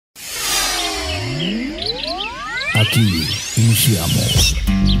Aquí iniciamos.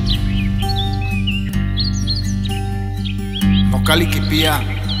 Mocaliquipía,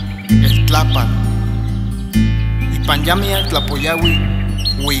 el Tlapan, y Panyami el Tlapoyahui,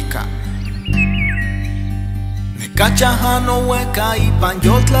 Huica. Necachajano hueca y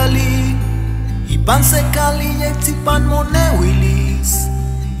Panyotlali, y Pansecali y Etzipan Monewilis,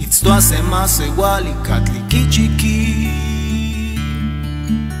 Itzto hace más igual y Catliquichiqui.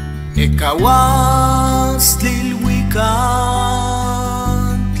 Ekawas lilhuicant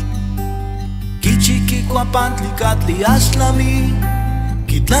Kichiki kuapantli katli ashlami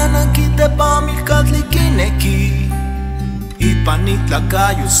Kitlanan kitepamil katli kineki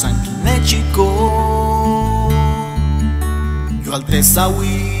Ipanitlacayo sanquinechico Yo al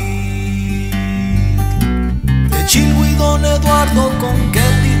tesawi Techilhui don Eduardo con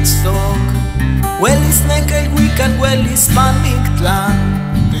Ketitztoc Huelis nekel huican huelis panictlan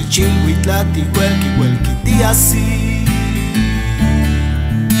Chilhuitlati, huelqui, huelquiti así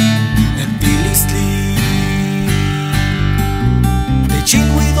Entilistli De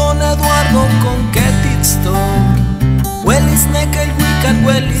Chilhui don Eduardo con Ketitzto Huelis nekel huican,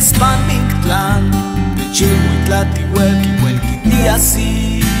 huelis panictlan De Chilhuitlati, huelqui, huelquiti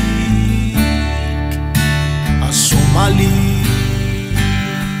así Asomali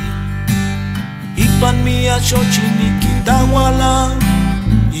Ipan mia xochiniquitahuala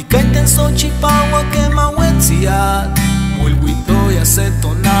y caiten Xochipaua que mauetziat Mulhuito y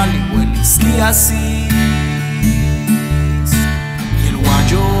acetonal y huelisqui así Y el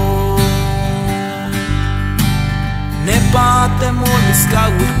guayo Nepa temolisca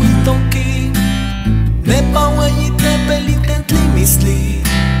huilhuitonqui Nepa hueyite pelitentlimisli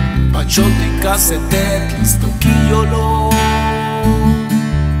Pachotica setet listoquillolo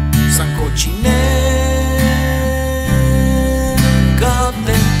Sancochine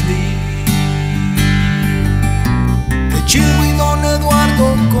De Chilhui don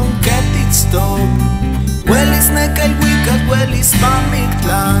Eduardo con Ketitztoc Huelis nekel huicat, huelis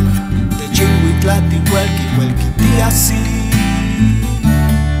pamictlan De Chilhuitlati, huelqui, huelquiti así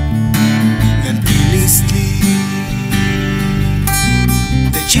Entilistli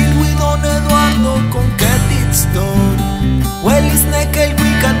De Chilhui don Eduardo con Ketitztoc Huelis nekel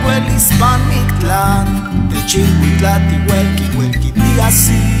huicat, huelis pamictlan De Chilhuitlati, huelqui, huelquiti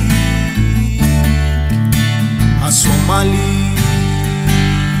así Asomali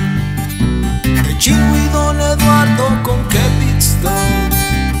De Chilhui don Eduardo con Ketitztoc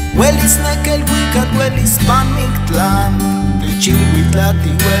Huelis nekel huicat, huelis pamictlan De Chilhuitlati,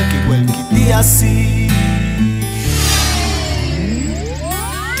 huelqui, huelquiti así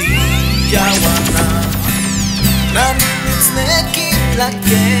Tiyahuana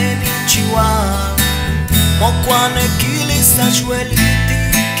Naninitznequitlaquenichihuan Mocuanequilis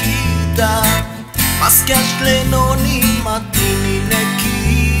axuelitiquita Mas que ashlenoni matini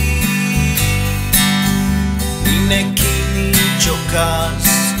neki ni chocas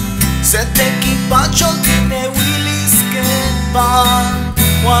Se te equipachol tiene wilis que pan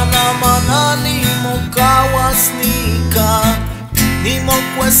Guanamana ni mocawas nika Ni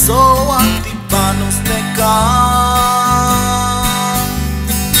mocueso antipanos necan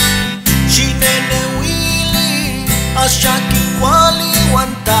Chinene wili ashaki wali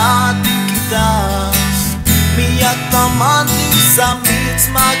wantati kitas Miyaktamani sa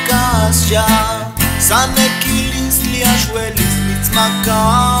mitzmakas ya Sanekilis liashuelis mitzmakas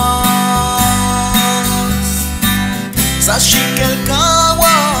Sa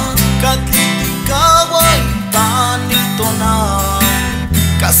shikelkawa katlitikawa ipanitona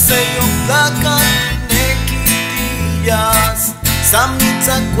Kaseyo plakatinekitiyas Sa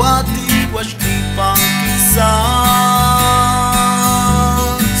mitzakwati washlipan quizás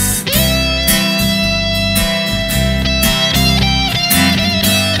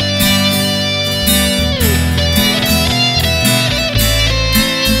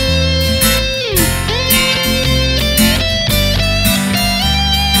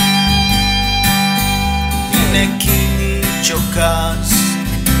Chocas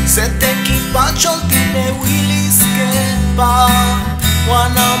Se te equipachol tiene wilis que pa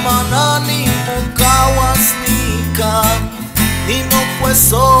Guanamanani mocawas nika Ni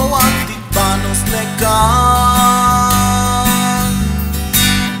mocueso antipanos necan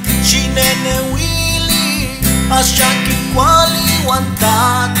Chinene wili ashaki kwali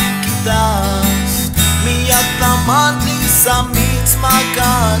wantati kitas Miyaktamantli sa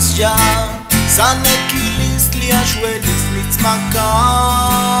mitzmakas ya Sanekilis liashuelis mitzmakas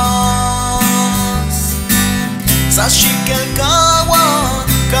Sa shikelkawa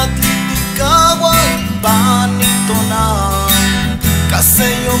katlitikawa ipanitona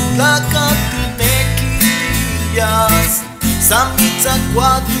Kaseyo plakatinekiti pillas Samitza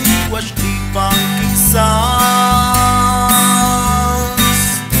kwati washtipan quizás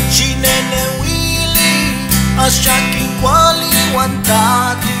Shinene wili ashaki kwali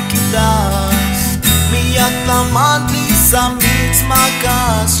wantati kitas Miyak tamantli samitz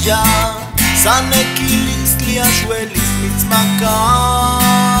makas ya Sanekilis li ashwelis mitz makas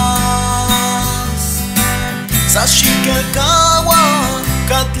Sashikel kawa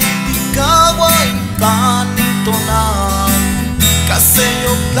katliti kawa ipanitonan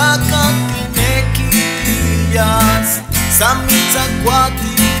Kaseyo plaka tinekillas Samitza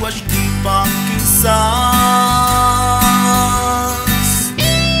kwati washtipan quizás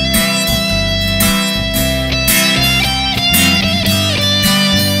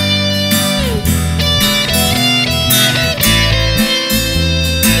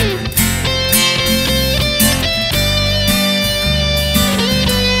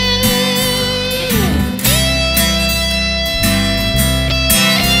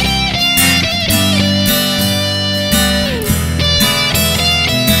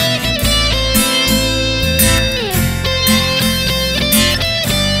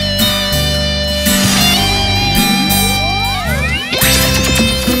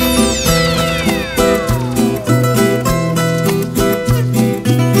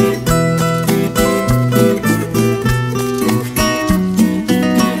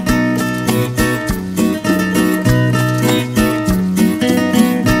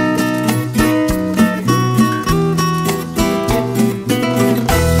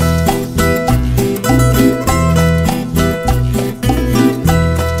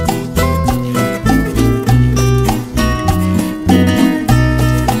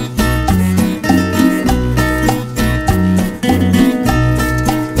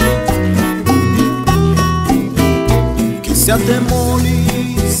Se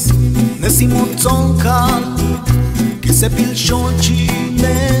atemolis nesimotzoncal que se pilshonchi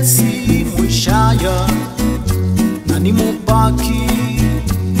nesimoishaya nanimopaki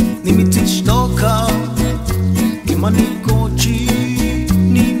nimitishtoka que manikochi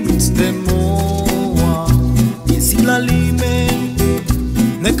nimitztemoa yesilalime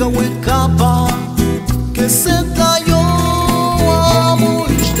nekawekapa que se tayo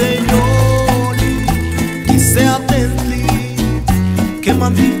amoishteyoli que se atentli que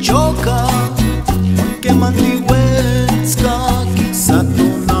mandi choca, que mandi huesca, quizá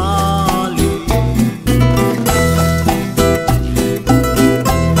tonali.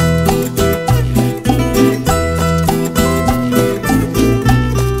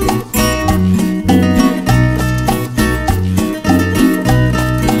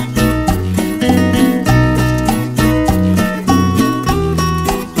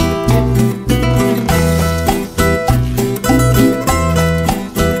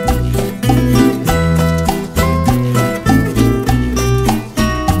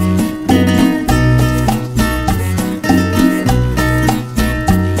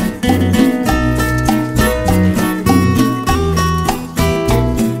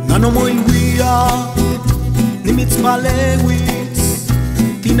 No muy guía, ni mitzmalewitz,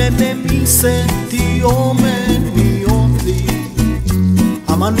 tinene mi senti omen mi otli,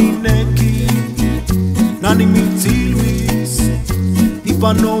 amani neki, nani mitzilwitz,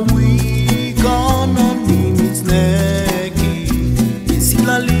 ipano wika nani mitzneki,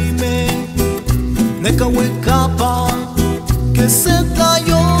 yesilalime, neka wekapa, que se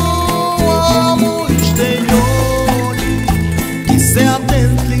tayo amoishteyoli, que se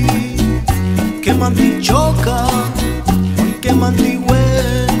atentli, que mandi choca, que mandi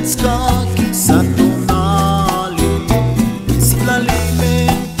huesca, quizá tonali, yesilalime,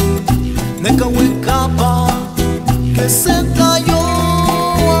 neka wekapa, que se tayo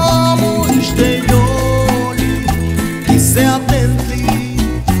amoishteyoli, que se atentli,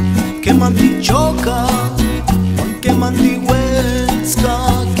 que mandi choca, que mandi huesca,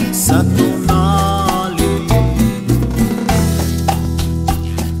 quizá tonali.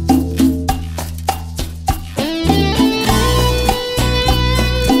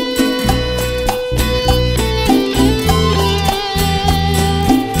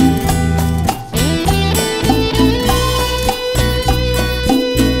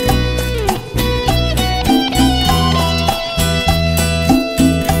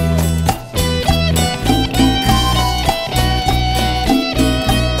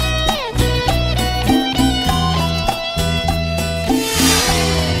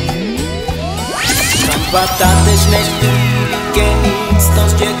 Batates nechti, que nic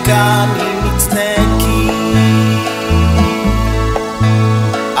nos llega ni nic neki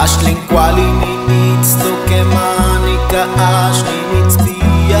Ashlen kwali ni nic to que manika ashli nic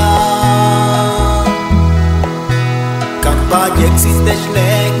pia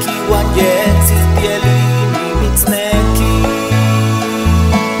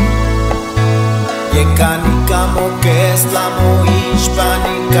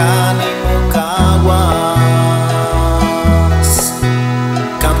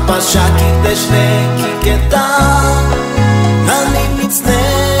keta nani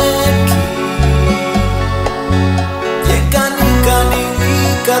mitzneki Yekani kani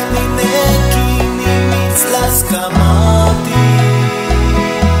wikat ni neki ni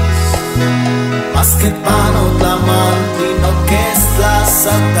mitzlaskamatis Mas que pano tlamanti no que es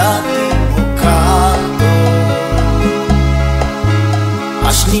tlazatati mocato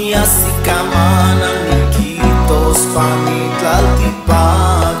Ashni asikamana nikitos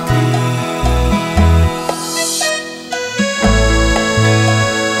pamitlaltipati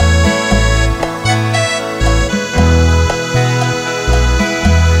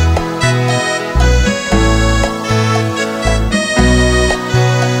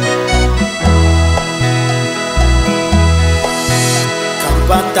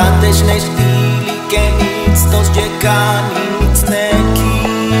Kampatantes nestili que nitztos yekani mitzneki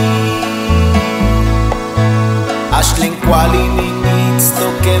Ashlen kwali ni nitzto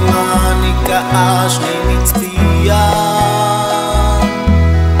que manika ashli mitzpia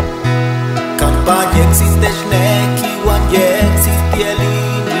Kampa yexiste shneki wan yexist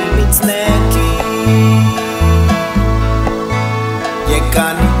pielini mitzneki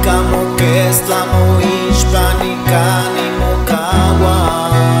Yekanika mo kesla mo ishpanikani mo kawas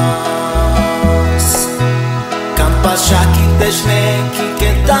Kampa shakite shneki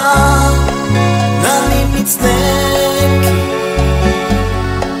keta nani mitzneki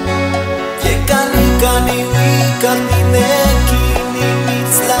Yekani kani wikat ni neki ni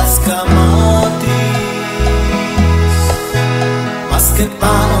mitzlaskamatis Mas que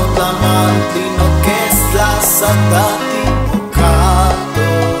pano tlamanti no que es tlazatati mocato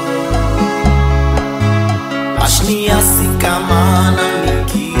Ashni asikamana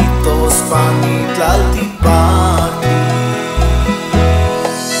nikitos pamitlaltipati